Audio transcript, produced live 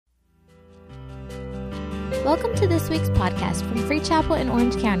Welcome to this week's podcast from Free Chapel in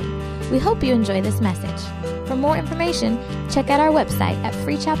Orange County. We hope you enjoy this message. For more information, check out our website at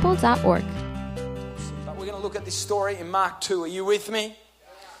freechapel.org. But we're going to look at this story in Mark 2. Are you with me?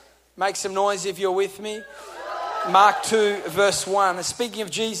 Make some noise if you're with me. Mark 2 verse 1. Speaking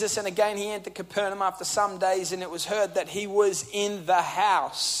of Jesus, and again he entered Capernaum after some days, and it was heard that he was in the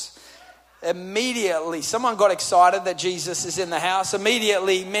house. Immediately, someone got excited that Jesus is in the house.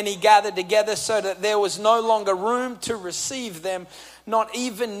 Immediately, many gathered together so that there was no longer room to receive them, not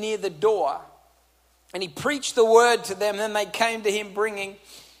even near the door. And he preached the word to them. Then they came to him bringing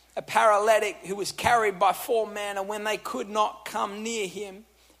a paralytic who was carried by 4 men. And when they could not come near him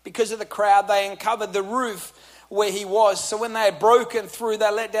because of the crowd, they uncovered the roof where he was. So when they had broken through, they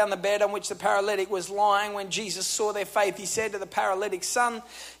let down the bed on which the paralytic was lying. When Jesus saw their faith, he said to the paralytic, "Son,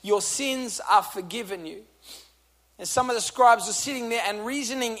 your sins are forgiven you." And some of the scribes were sitting there and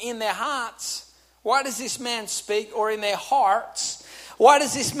reasoning in their hearts, "Why does this man speak?" Or in their hearts, "Why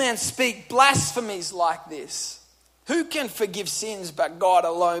does this man speak blasphemies like this? Who can forgive sins but God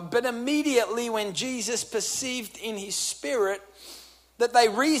alone?" But immediately when Jesus perceived in his spirit that they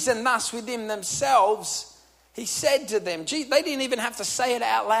reasoned thus within themselves, he said to them, they didn't even have to say it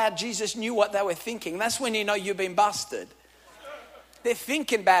out loud. Jesus knew what they were thinking. That's when you know you've been busted. They're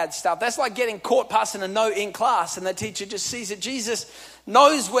thinking bad stuff. That's like getting caught passing a note in class and the teacher just sees it. Jesus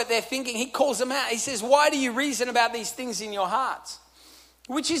knows what they're thinking. He calls them out. He says, "Why do you reason about these things in your hearts?"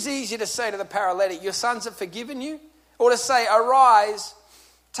 Which is easier to say to the paralytic, "Your sins are forgiven you," or to say, "Arise,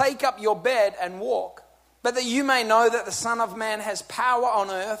 take up your bed and walk. But that you may know that the Son of Man has power on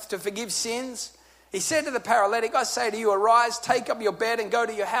earth to forgive sins." He said to the paralytic, "I say to you, arise, take up your bed and go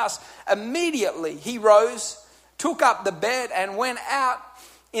to your house." Immediately he rose, took up the bed and went out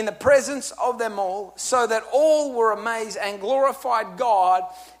in the presence of them all, so that all were amazed and glorified God,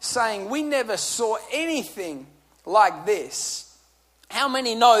 saying, "We never saw anything like this." How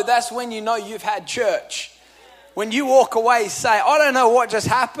many know that's when you know you've had church? When you walk away, say, "I don't know what just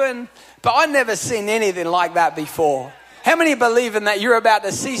happened, but I've never seen anything like that before." How many believe in that you're about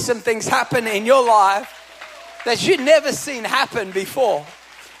to see some things happen in your life that you've never seen happen before?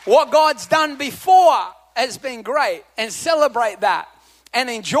 What God's done before has been great, and celebrate that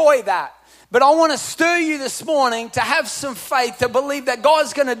and enjoy that. But I want to stir you this morning to have some faith, to believe that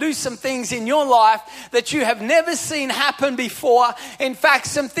God's going to do some things in your life that you have never seen happen before. In fact,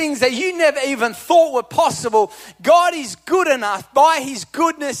 some things that you never even thought were possible. God is good enough by his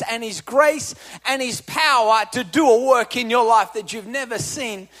goodness and his grace and his power to do a work in your life that you've never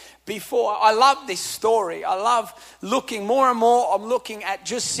seen before. I love this story. I love looking more and more. I'm looking at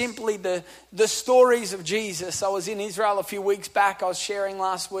just simply the stories of Jesus. I was in Israel a few weeks back. I was sharing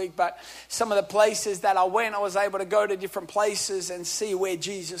last week, but some of the places that I went, I was able to go to different places and see where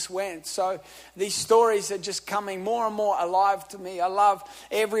Jesus went. So these stories are just coming more and more alive to me. I love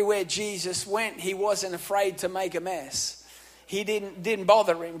everywhere Jesus went, he wasn't afraid to make a mess. He didn't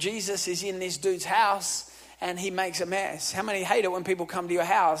bother him. Jesus is in this dude's house and he makes a mess. How many hate it when people come to your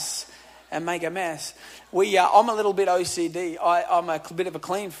house and make a mess? I'm a little bit OCD. I'm a bit of a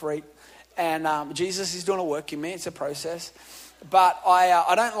clean freak, and Jesus is doing a work in me. It's a process, but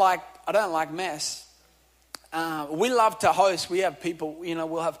I don't like mess. We love to host. We have people.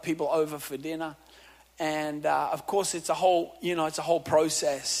 We'll have people over for dinner, and of course it's a whole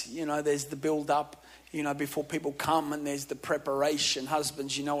process. There's the build up. Before people come, and there's the preparation.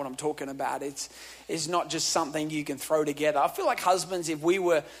 Husbands, you know what I'm talking about. It's not just something you can throw together. I feel like husbands, if we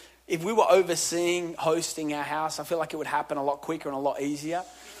were overseeing, hosting our house, I feel like it would happen a lot quicker and a lot easier.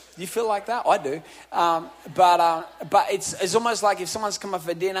 Do you feel like that? I do. But it's almost like if someone's come up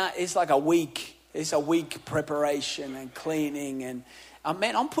for dinner, it's like a week. It's a week preparation and cleaning and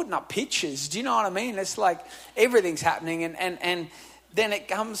man, I'm putting up pictures. Do you know what I mean? It's like everything's happening and then it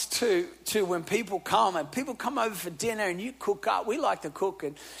comes to when people come over for dinner and you cook up. We like to cook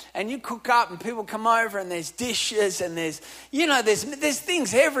and you cook up and people come over and there's dishes and there's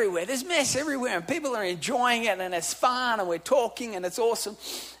things everywhere. There's mess everywhere and people are enjoying it and it's fun and we're talking and it's awesome.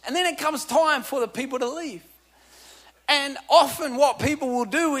 And then it comes time for the people to leave. And often what people will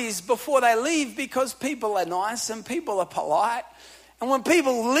do is before they leave, because people are nice and people are polite, and when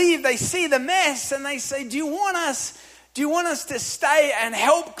people leave, they see the mess and they say, Do you want us to stay and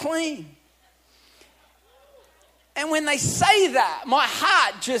help clean? And when they say that, my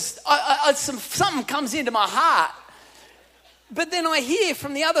heart just, something comes into my heart. But then I hear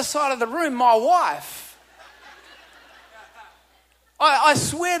from the other side of the room, my wife. I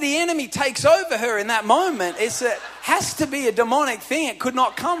swear the enemy takes over her in that moment. It has to be a demonic thing. It could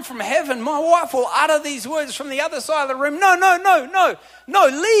not come from heaven. My wife will utter these words from the other side of the room. No,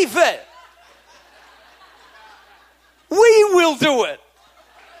 leave it. We will do it.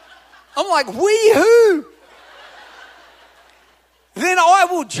 I'm like, we who? Then I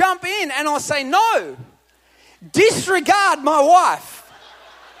will jump in and I'll say, no, disregard my wife.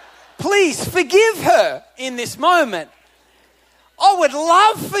 Please forgive her in this moment. I would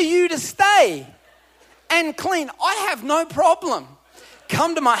love for you to stay and clean. I have no problem.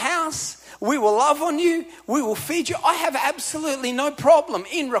 Come to my house. We will love on you. We will feed you. I have absolutely no problem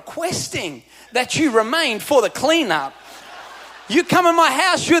in requesting that you remain for the cleanup. You come in my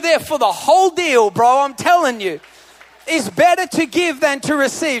house, you're there for the whole deal, bro. I'm telling you. It's better to give than to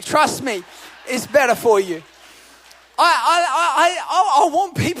receive. Trust me. It's better for you. I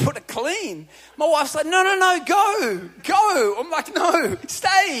want people to clean. My wife's like, no, go. I'm like, no,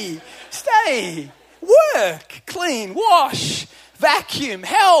 stay, work, clean, wash, vacuum,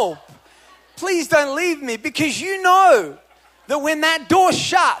 help. Please don't leave me, because you know that when that door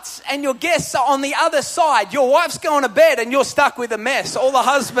shuts and your guests are on the other side, your wife's going to bed and you're stuck with a mess. All the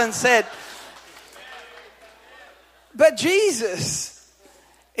husbands said. But Jesus,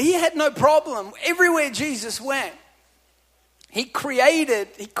 he had no problem. Everywhere Jesus went, he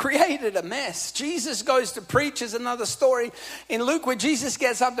created a mess. Jesus goes to preach. Is another story in Luke where Jesus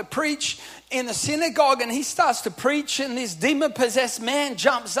gets up to preach in the synagogue and he starts to preach, and this demon-possessed man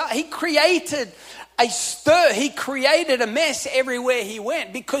jumps up. He created a stir. He created a mess everywhere he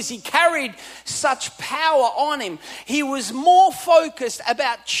went because he carried such power on him. He was more focused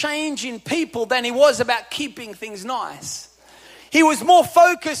about changing people than he was about keeping things nice. He was more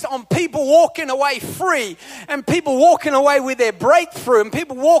focused on people walking away free and people walking away with their breakthrough and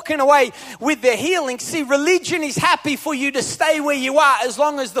people walking away with their healing. See, religion is happy for you to stay where you are as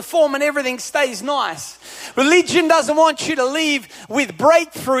long as the form and everything stays nice. Religion doesn't want you to leave with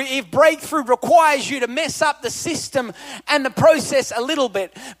breakthrough if breakthrough requires you to mess up the system and the process a little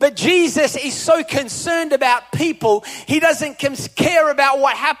bit. But Jesus is so concerned about people. He doesn't care about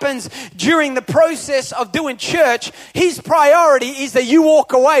what happens during the process of doing church. His priority is that you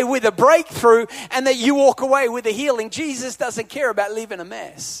walk away with a breakthrough and that you walk away with a healing. Jesus doesn't care about leaving a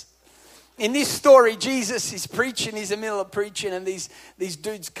mess. In this story, Jesus is preaching. He's in the middle of preaching and these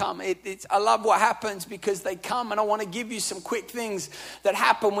dudes come. I love what happens because they come, and I want to give you some quick things that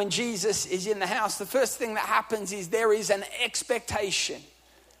happen when Jesus is in the house. The first thing that happens is there is an expectation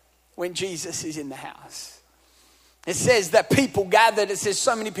when Jesus is in the house. It says that people gathered. It says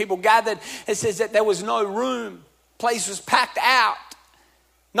so many people gathered. It says that there was no room. Place was packed out.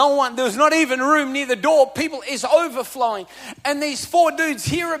 There was not even room near the door. People is overflowing. And these four dudes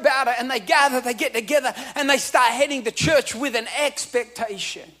hear about it and they gather, they get together and they start heading to church with an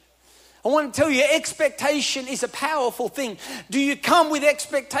expectation. I want to tell you, expectation is a powerful thing. Do you come with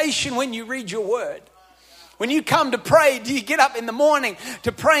expectation when you read your word? When you come to pray, do you get up in the morning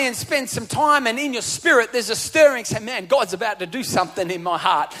to pray and spend some time, and in your spirit there's a stirring? Say, man, God's about to do something in my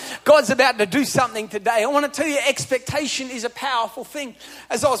heart. God's about to do something today. I want to tell you, expectation is a powerful thing.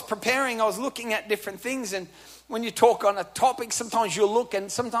 As I was preparing, I was looking at different things, and when you talk on a topic, sometimes you'll look,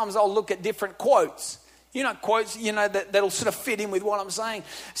 and sometimes I'll look at different quotes. Quotes, that'll sort of fit in with what I'm saying.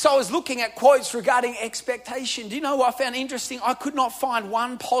 So I was looking at quotes regarding expectation. Do you know what I found interesting? I could not find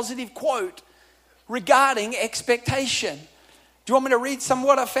one positive quote regarding expectation. Do you want me to read some of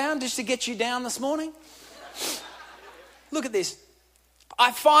what I found just to get you down this morning? Look at this.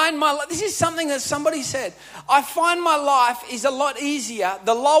 This is something that somebody said. I find my life is a lot easier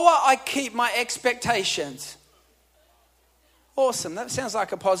the lower I keep my expectations. Awesome. That sounds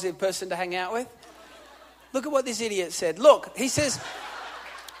like a positive person to hang out with. Look at what this idiot said. Look, he says,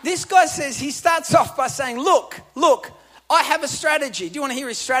 this guy says, he starts off by saying, look, I have a strategy. Do you want to hear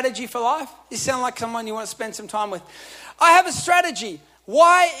his strategy for life? You sound like someone you want to spend some time with. I have a strategy.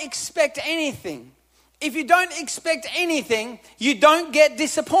 Why expect anything? If you don't expect anything, you don't get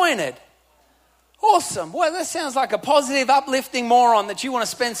disappointed. Awesome. Well, that sounds like a positive, uplifting moron that you want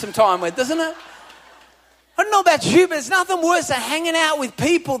to spend some time with, doesn't it? I don't know about you, but there's nothing worse than hanging out with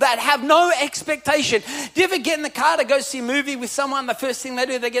people that have no expectation. Do you ever get in the car to go see a movie with someone? The first thing they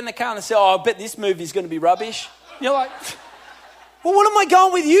do, they get in the car and they say, I bet this movie's going to be rubbish. You're like, well, what am I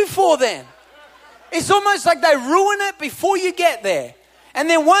going with you for then? It's almost like they ruin it before you get there. And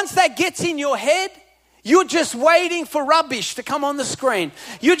then once that gets in your head, you're just waiting for rubbish to come on the screen.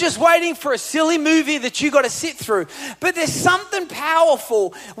 You're just waiting for a silly movie that you got to sit through. But there's something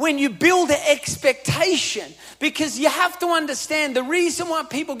powerful when you build an expectation, because you have to understand the reason why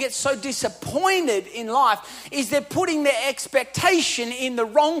people get so disappointed in life is they're putting their expectation in the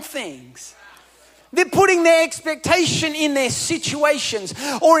wrong things. They're putting their expectation in their situations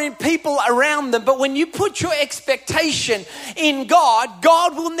or in people around them. But when you put your expectation in God,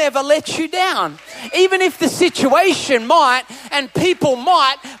 God will never let you down. Even if the situation might and people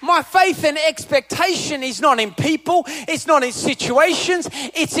might, my faith and expectation is not in people. It's not in situations.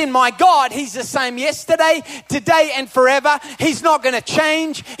 It's in my God. He's the same yesterday, today, and forever. He's not going to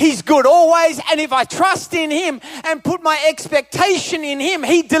change. He's good always. And if I trust in Him and put my expectation in Him,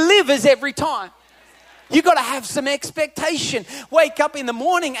 He delivers every time. You got to have some expectation. Wake up in the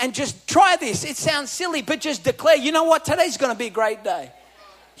morning and just try this. It sounds silly, but just declare, you know what? Today's going to be a great day.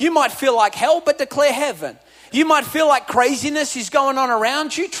 You might feel like hell, but declare heaven. You might feel like craziness is going on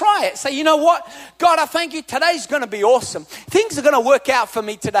around you. Try it. Say, you know what? God, I thank you. Today's going to be awesome. Things are going to work out for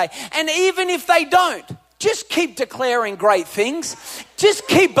me today. And even if they don't, just keep declaring great things. Just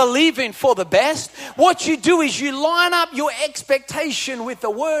keep believing for the best. What you do is you line up your expectation with the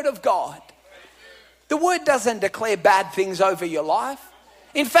Word of God. The Word doesn't declare bad things over your life.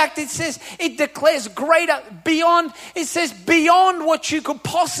 In fact, it says it declares greater beyond. It says beyond what you could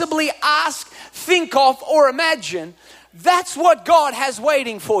possibly ask, think of, or imagine. That's what God has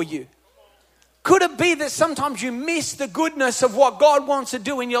waiting for you. Could it be that sometimes you miss the goodness of what God wants to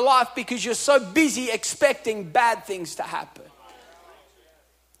do in your life because you're so busy expecting bad things to happen?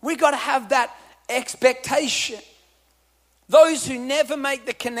 We got to have that expectation. Those who never make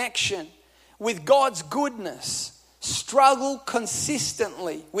the connection with God's goodness struggle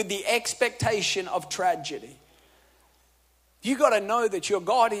consistently with the expectation of tragedy. You got to know that your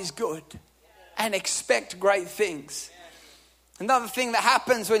God is good and expect great things. Another thing that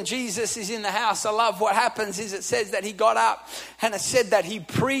happens when Jesus is in the house, I love what happens, is it says that He got up and it said that He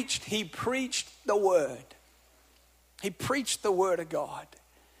preached the word. He preached the word of God.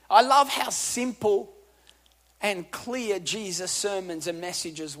 I love how simple and clear Jesus' sermons and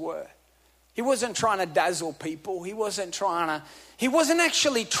messages were. He wasn't trying to dazzle people. He wasn't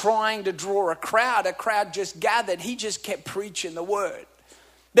actually trying to draw a crowd. A crowd just gathered. He just kept preaching the word.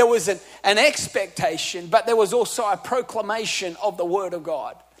 There was an expectation, but there was also a proclamation of the word of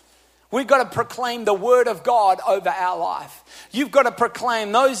God. We've got to proclaim the word of God over our life. You've got to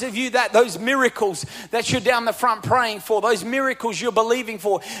proclaim, those of you that those miracles that you're down the front praying for, those miracles you're believing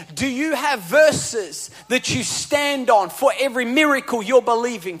for. Do you have verses that you stand on for every miracle you're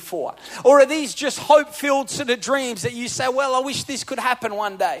believing for? Or are these just hope-filled sort of dreams that you say, well, I wish this could happen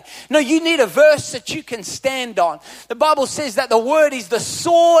one day? No, you need a verse that you can stand on. The Bible says that the word is the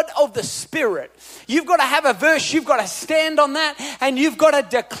sword of the Spirit. You've got to have a verse, you've got to stand on that, and you've got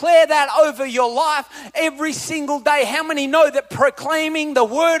to declare that over your life every single day. How many know that proclaiming the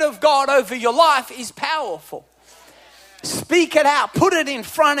word of God over your life is powerful? Speak it out. Put it in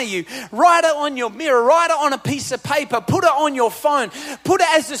front of you. Write it on your mirror. Write it on a piece of paper. Put it on your phone. Put it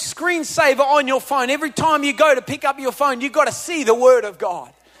as a screensaver on your phone. Every time you go to pick up your phone, you've got to see the word of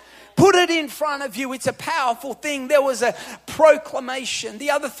God. Put it in front of you. It's a powerful thing. There was a proclamation.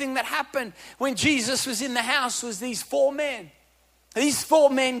 The other thing that happened when Jesus was in the house was these four men. These four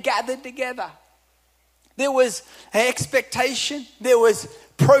men gathered together. There was an expectation. There was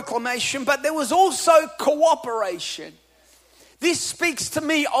proclamation. But there was also cooperation. This speaks to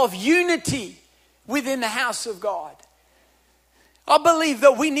me of unity within the house of God. I believe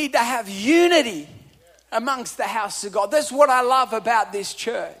that we need to have unity amongst the house of God. That's what I love about this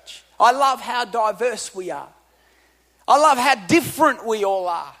church. I love how diverse we are. I love how different we all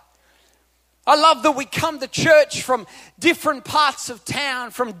are. I love that we come to church from different parts of town,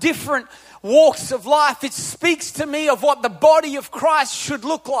 from different walks of life. It speaks to me of what the body of Christ should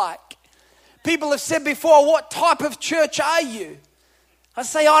look like. People have said before, what type of church are you? I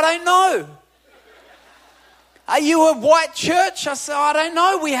say, I don't know. Are you a white church? I say, I don't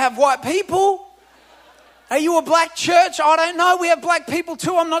know. We have white people. Are you a black church? I don't know. We have black people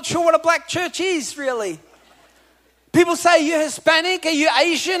too. I'm not sure what a black church is really. People say, are you Hispanic? Are you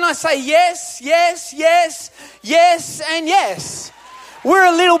Asian? I say, yes, yes, yes, yes, and yes. We're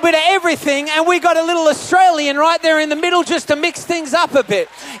a little bit of everything, and we got a little Australian right there in the middle just to mix things up a bit.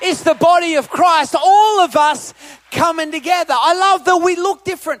 It's the body of Christ, all of us coming together. I love that we look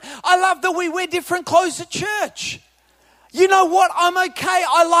different. I love that we wear different clothes at church. You know what? I'm okay.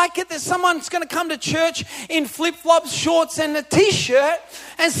 I like it that someone's going to come to church in flip-flops, shorts, and a t-shirt,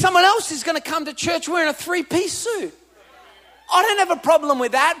 and someone else is going to come to church wearing a three-piece suit. I don't have a problem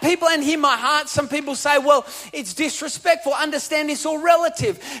with that. People, and hear my heart, some people say, well, it's disrespectful. Understand it's all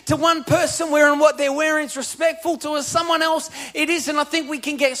relative. To one person, wearing what they're wearing is respectful. To someone else, it isn't. I think we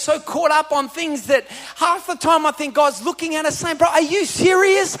can get so caught up on things that half the time I think God's looking at us saying, bro, are you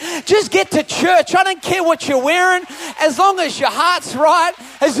serious? Just get to church. I don't care what you're wearing. As long as your heart's right,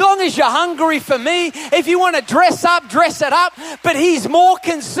 As long as you're hungry for me, if you want to dress up, dress it up. But he's more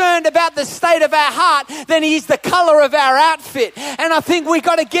concerned about the state of our heart than he is the color of our outfit. And I think we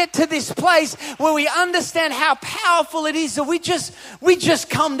got to get to this place where we understand how powerful it is that we just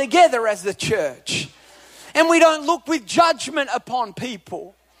come together as the church. And we don't look with judgment upon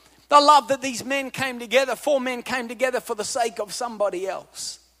people. I love that these men came together, 4 men came together for the sake of somebody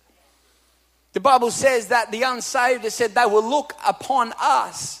else. The Bible says that the unsaved, it said they will look upon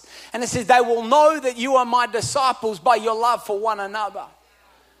us. And it says they will know that you are my disciples by your love for one another.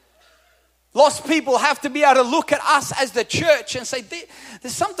 Lost people have to be able to look at us as the church and say,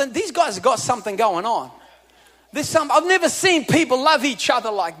 there's something, these guys have got something going on. I've never seen people love each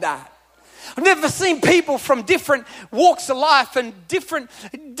other like that. I've never seen people from different walks of life and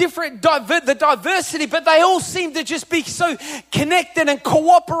the diversity, but they all seem to just be so connected and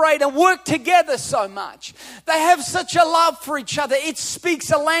cooperate and work together so much. They have such a love for each other. It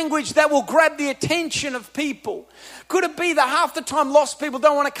speaks a language that will grab the attention of people. Could it be that half the time lost people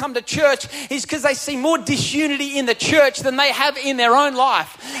don't want to come to church is because they see more disunity in the church than they have in their own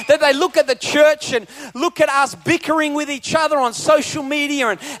life? That they look at the church and look at us bickering with each other on social media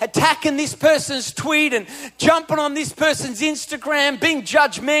and attacking this person's tweet and jumping on this person's Instagram, being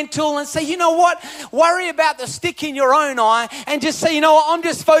judgmental, and say, you know what? Worry about the stick in your own eye and just say, you know what? I'm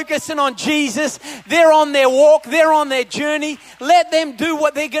just focusing on Jesus. They're on their walk. They're on their journey. Let them do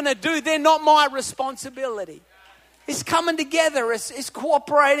what they're going to do. They're not my responsibility. It's coming together. It's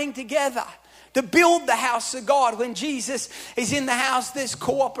cooperating together to build the house of God. When Jesus is in the house, there's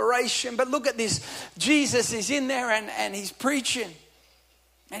cooperation. But look at this. Jesus is in there and he's preaching.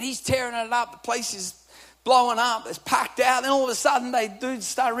 And he's tearing it up. The place is blowing up. It's packed out. Then all of a sudden, dudes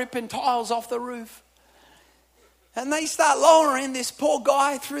start ripping tiles off the roof. And they start lowering this poor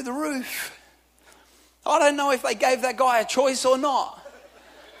guy through the roof. I don't know if they gave that guy a choice or not.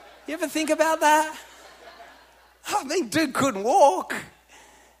 You ever think about that? I mean, dude couldn't walk.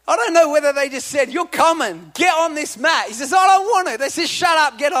 I don't know whether they just said, you're coming, get on this mat. He says, I don't want to. They said, shut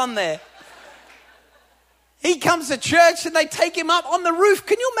up, get on there. He comes to church and they take him up on the roof.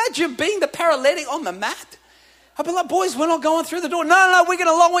 Can you imagine being the paralytic on the mat? I'd be like, boys, we're not going through the door. No, we're going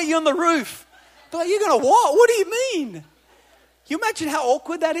to lower you on the roof. I'd be like, you're going to what? What do you mean? You imagine how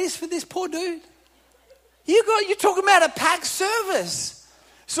awkward that is for this poor dude? You're talking about a packed service.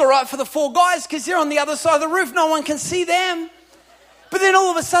 It's all right for the 4 guys because they're on the other side of the roof. No one can see them. But then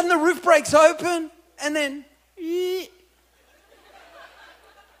all of a sudden the roof breaks open and then...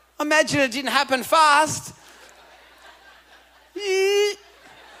 Imagine it didn't happen fast. You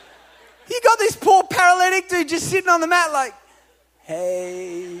got this poor paralytic dude just sitting on the mat like,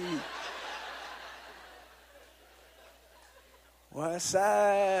 hey, what's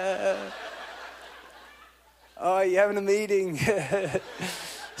up? Oh, you having a meeting?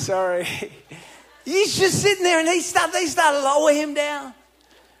 Sorry. He's just sitting there and they start to lower him down.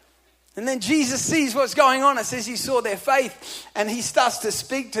 And then Jesus sees what's going on. It says he saw their faith and he starts to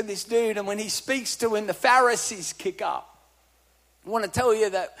speak to this dude. And when he speaks to him, the Pharisees kick up. I want to tell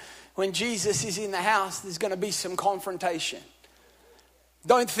you that when Jesus is in the house, there's going to be some confrontation.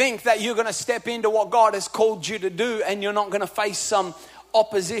 Don't think that you're going to step into what God has called you to do and you're not going to face some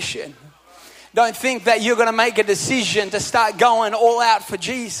opposition. Don't think that you're going to make a decision to start going all out for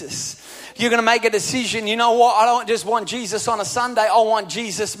Jesus. You're going to make a decision, you know what, I don't just want Jesus on a Sunday. I want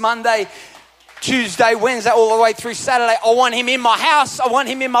Jesus Monday, Tuesday, Wednesday, all the way through Saturday. I want him in my house. I want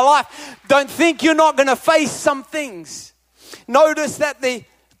him in my life. Don't think you're not going to face some things. Notice that the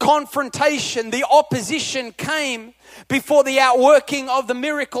confrontation, the opposition came before the outworking of the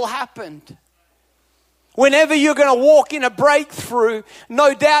miracle happened. Whenever you're going to walk in a breakthrough,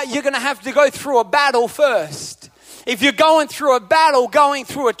 no doubt you're going to have to go through a battle first. If you're going through a battle, going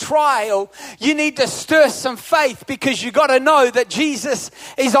through a trial, you need to stir some faith because you got to know that Jesus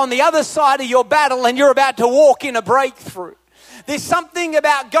is on the other side of your battle and you're about to walk in a breakthrough. There's something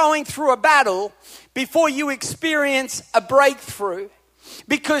about going through a battle before you experience a breakthrough,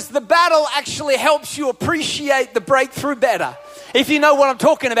 because the battle actually helps you appreciate the breakthrough better. If you know what I'm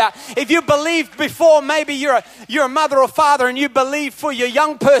talking about. If you believed before, maybe you're a mother or father and you believe for your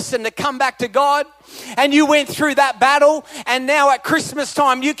young person to come back to God, and you went through that battle, and now at Christmas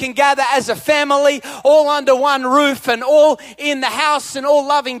time you can gather as a family all under one roof and all in the house and all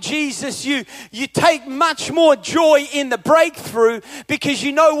loving Jesus. You take much more joy in the breakthrough because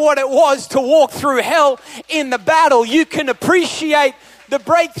you know what it was to walk through hell in the battle. You can appreciate the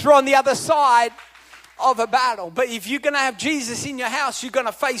breakthrough on the other side of a battle. But if you're going to have Jesus in your house, you're going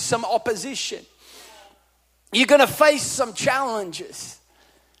to face some opposition. You're going to face some challenges.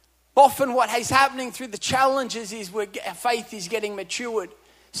 Often what is happening through the challenges is our faith is getting matured.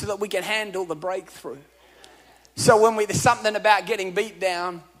 so that we can handle the breakthrough. So when there's something about getting beat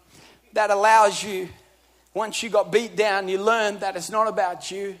down that allows you, once you got beat down, you learn that it's not about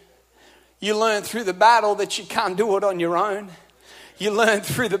you. You learn through the battle that you can't do it on your own. You learn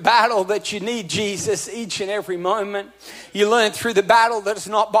through the battle that you need Jesus each and every moment. You learn through the battle that it's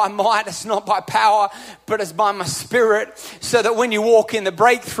not by might, it's not by power, but it's by my Spirit. So that when you walk in the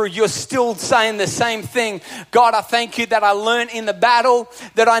breakthrough, you're still saying the same thing. God, I thank you that I learned in the battle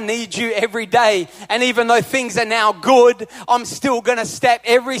that I need you every day. And even though things are now good, I'm still going to step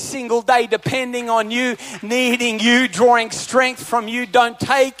every single day depending on you, needing you, drawing strength from you. Don't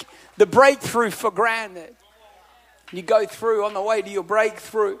take the breakthrough for granted. You go through on the way to your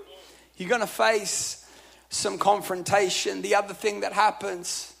breakthrough, you're going to face some confrontation. The other thing that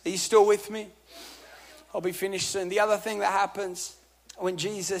happens, are you still with me? I'll be finished soon. The other thing that happens when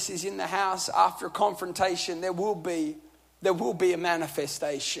Jesus is in the house after a confrontation, there will be a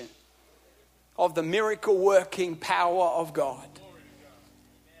manifestation of the miracle working power of God.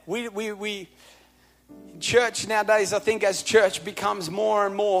 We church nowadays, I think as church becomes more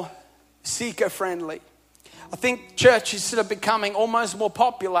and more seeker friendly, I think church is sort of becoming almost more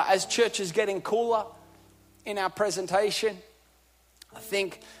popular as church is getting cooler in our presentation. I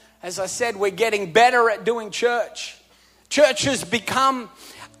think, as I said, we're getting better at doing church. Church has become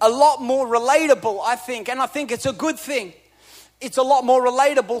a lot more relatable, I think, and I think it's a good thing. It's a lot more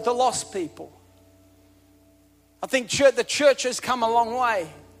relatable to lost people. I think the church has come a long way.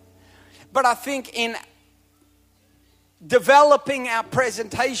 But I think in developing our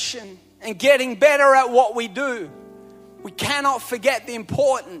presentation and getting better at what we do, we cannot forget the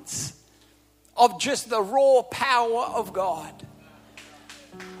importance of just the raw power of God.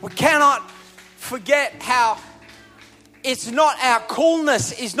 We cannot forget how it's not our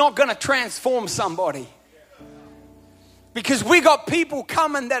coolness is not going to transform somebody. Because we got people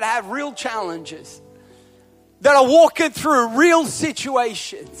coming that have real challenges, that are walking through real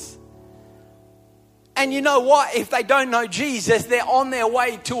situations. And you know what? If they don't know Jesus, they're on their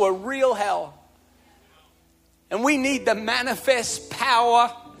way to a real hell. And we need the manifest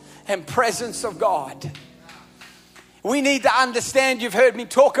power and presence of God. We need to understand, you've heard me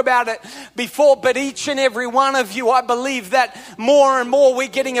talk about it before, but each and every one of you, I believe that more and more we're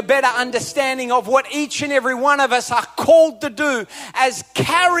getting a better understanding of what each and every one of us are called to do as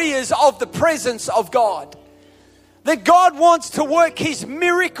carriers of the presence of God. That God wants to work His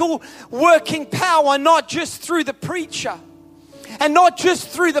miracle working power, not just through the preacher and not just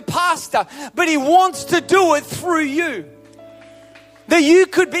through the pastor, but He wants to do it through you. That you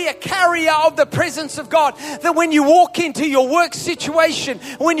could be a carrier of the presence of God. That when you walk into your work situation,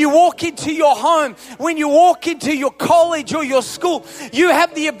 when you walk into your home, when you walk into your college or your school, you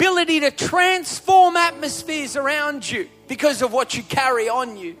have the ability to transform atmospheres around you because of what you carry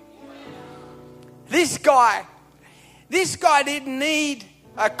on you. This guy didn't need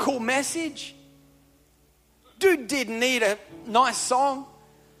a cool message. Dude didn't need a nice song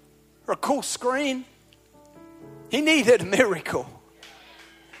or a cool screen. He needed a miracle.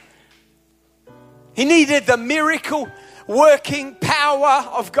 He needed the miracle working power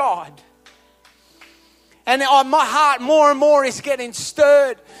of God. And my heart more and more is getting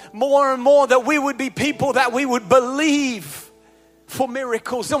stirred more and more that we would be people that we would believe for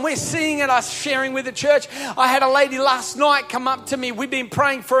miracles. And we're seeing it, us sharing with the church. I had a lady last night come up to me. We've been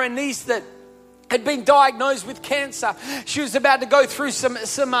praying for a niece that had been diagnosed with cancer. She was about to go through some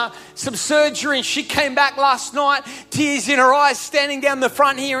surgery, and she came back last night, tears in her eyes, standing down the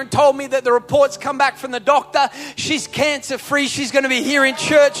front here, and told me that the reports come back from the doctor. She's cancer free. She's going to be here in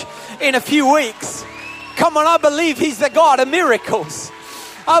church in a few weeks. Come on, I believe He's the God of miracles.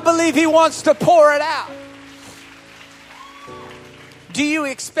 I believe He wants to pour it out. Do you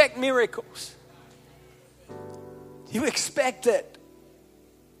expect miracles? Do you expect it?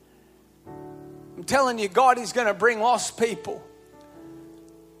 I'm telling you, God is going to bring lost people.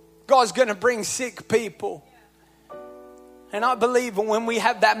 God's going to bring sick people. And I believe when we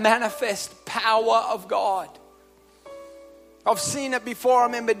have that manifest power of God. I've seen it before. I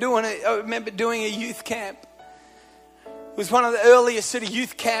remember doing a youth camp. It was one of the earliest sort of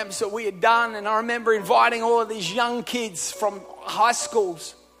youth camps that we had done. And I remember inviting all of these young kids from high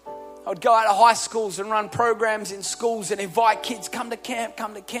schools. I would go out to high schools and run programs in schools and invite kids, come to camp.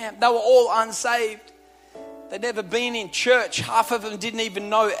 They were all unsaved. They'd never been in church. Half of them didn't even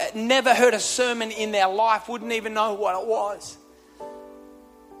know, never heard a sermon in their life, wouldn't even know what it was.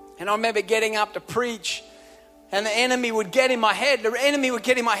 And I remember getting up to preach, and the enemy would get in my head. The enemy would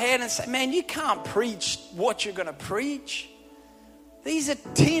get in my head and say, man, you can't preach what you're going to preach. These are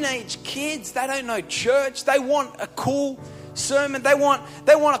teenage kids. They don't know church. They want a cool sermon. They want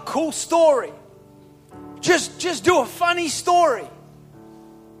a cool story. Just do a funny story.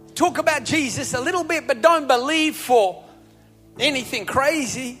 Talk about Jesus a little bit, but don't believe for anything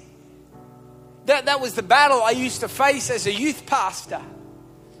crazy. That was the battle I used to face as a youth pastor.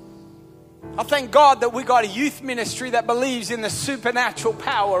 I thank God that we got a youth ministry that believes in the supernatural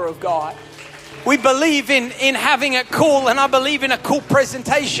power of God. We believe in having it cool, and I believe in a cool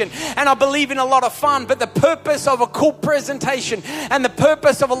presentation, and I believe in a lot of fun. But the purpose of a cool presentation and the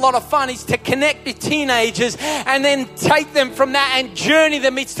purpose of a lot of fun is to connect with teenagers and then take them from that and journey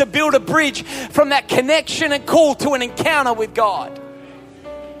them. It's to build a bridge from that connection and call to an encounter with God.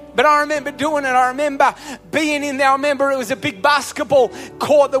 But I remember doing it. I remember being in there. I remember it was a big basketball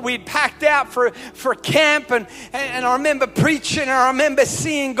court that we'd packed out for a camp. And I remember preaching, and I remember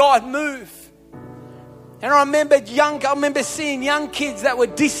seeing God move. And I remember seeing young kids that were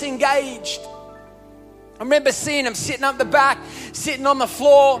disengaged. I remember seeing them sitting up the back, sitting on the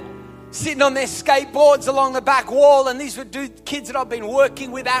floor, sitting on their skateboards along the back wall. And these were kids that I've been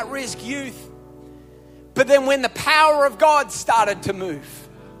working with, at-risk youth. But then when the power of God started to move,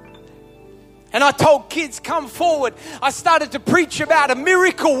 and I told kids, come forward, I started to preach about a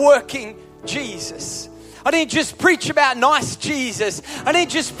miracle-working Jesus. I didn't just preach about nice Jesus. I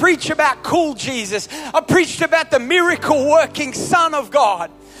didn't just preach about cool Jesus. I preached about the miracle-working Son of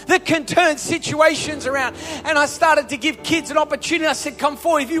God that can turn situations around. And I started to give kids an opportunity. I said, come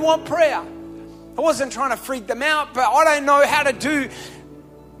forward if you want prayer. I wasn't trying to freak them out, but I don't know how to do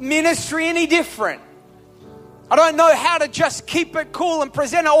ministry any different. I don't know how to just keep it cool and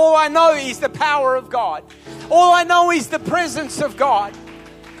present it. All I know is the power of God. All I know is the presence of God.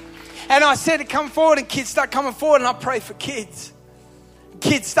 And I said to come forward, and kids start coming forward, and I pray for kids.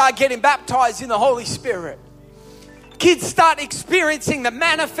 Kids start getting baptized in the Holy Spirit. Kids start experiencing the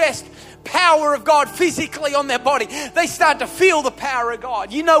manifest power of God physically on their body. They start to feel the power of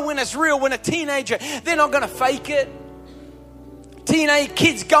God. You know when it's real, when a teenager, they're not going to fake it. Teenage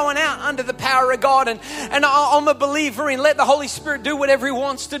kids going out under the power of God. And I'm a believer in let the Holy Spirit do whatever He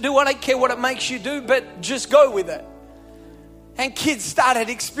wants to do. I don't care what it makes you do, but just go with it. And kids started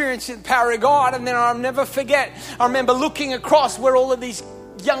experiencing the power of God. And then I'll never forget, I remember looking across where all of these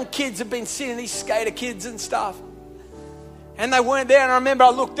young kids have been sitting, these skater kids and stuff. And they weren't there. And I remember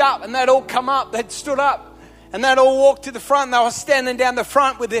I looked up, and they'd all come up, they'd stood up, and they'd all walked to the front. And they were standing down the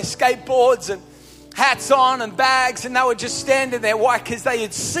front with their skateboards and hats on and bags, and they were just standing there. Why? Because they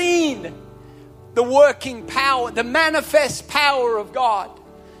had seen the working power, the manifest power of God.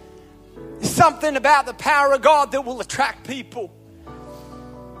 There's something about the power of God that will attract people.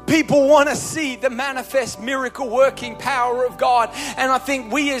 People want to see the manifest miracle working power of God. And I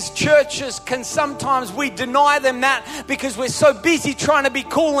think we as churches can sometimes we deny them that because we're so busy trying to be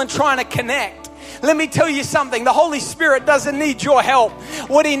cool and trying to connect. Let me tell you something. The Holy Spirit doesn't need your help.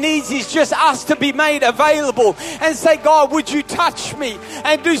 What He needs is just us to be made available and say, God, would you touch me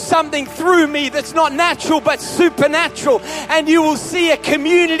and do something through me that's not natural but supernatural? And you will see a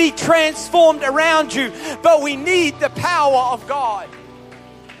community transformed around you. But we need the power of God.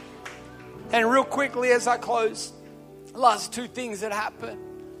 And real quickly as I close, last two things that happened.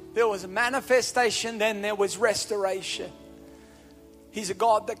 There was a manifestation, then there was restoration. He's a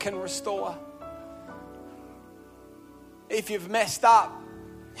God that can restore. If you've messed up,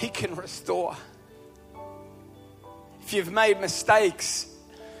 He can restore. If you've made mistakes,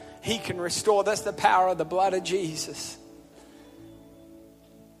 He can restore. That's the power of the blood of Jesus.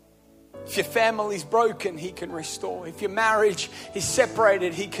 If your family's broken, He can restore. If your marriage is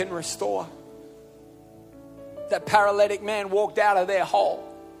separated, He can restore. That paralytic man walked out of their hole,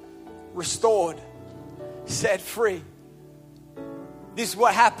 restored, set free. This is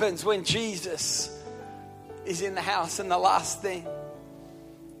what happens when Jesus is in the house. And the last thing,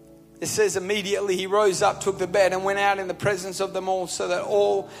 it says immediately He rose up, took the bed, and went out in the presence of them all, so that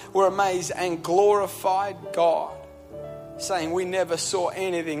all were amazed and glorified God, saying, we never saw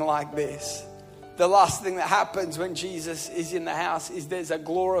anything like this. The last thing that happens when Jesus is in the house is there's a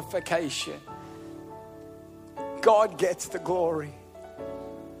glorification. God gets the glory.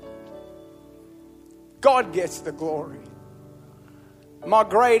 God gets the glory. My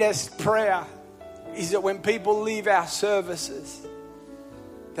greatest prayer is that when people leave our services,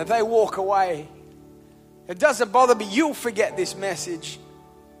 that they walk away. It doesn't bother me. You'll forget this message.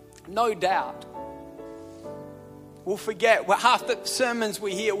 No doubt. We'll forget. Well, half the sermons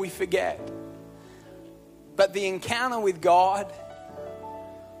we hear, we forget. But the encounter with God,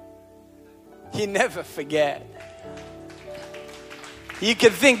 you never forget. You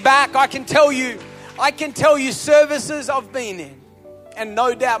can think back. I can tell you services I've been in. and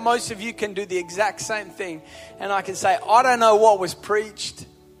no doubt most of you can do the exact same thing. And I can say, I don't know what was preached.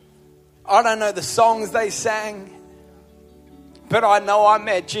 I don't know the songs they sang. But I know I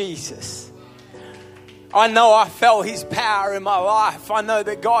met Jesus. I know I felt his power in my life. I know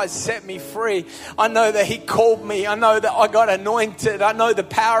that God set me free. I know that he called me. I know that I got anointed. I know the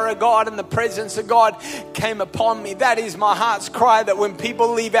power of God and the presence of God came upon me. That is my heart's cry, that when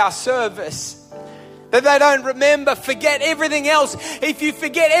people leave our service, that they don't forget everything else. If you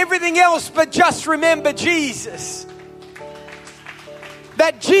forget everything else but just remember Jesus,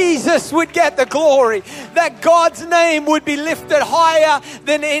 that Jesus would get the glory, that God's name would be lifted higher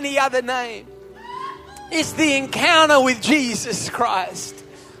than any other name. It's the encounter with Jesus Christ.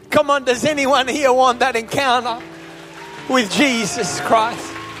 Come on, does anyone here want that encounter with Jesus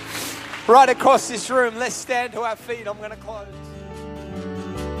Christ? Right across this room, let's stand to our feet. I'm going to close.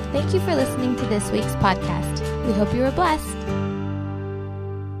 Thank you for listening to this week's podcast. We hope you were blessed.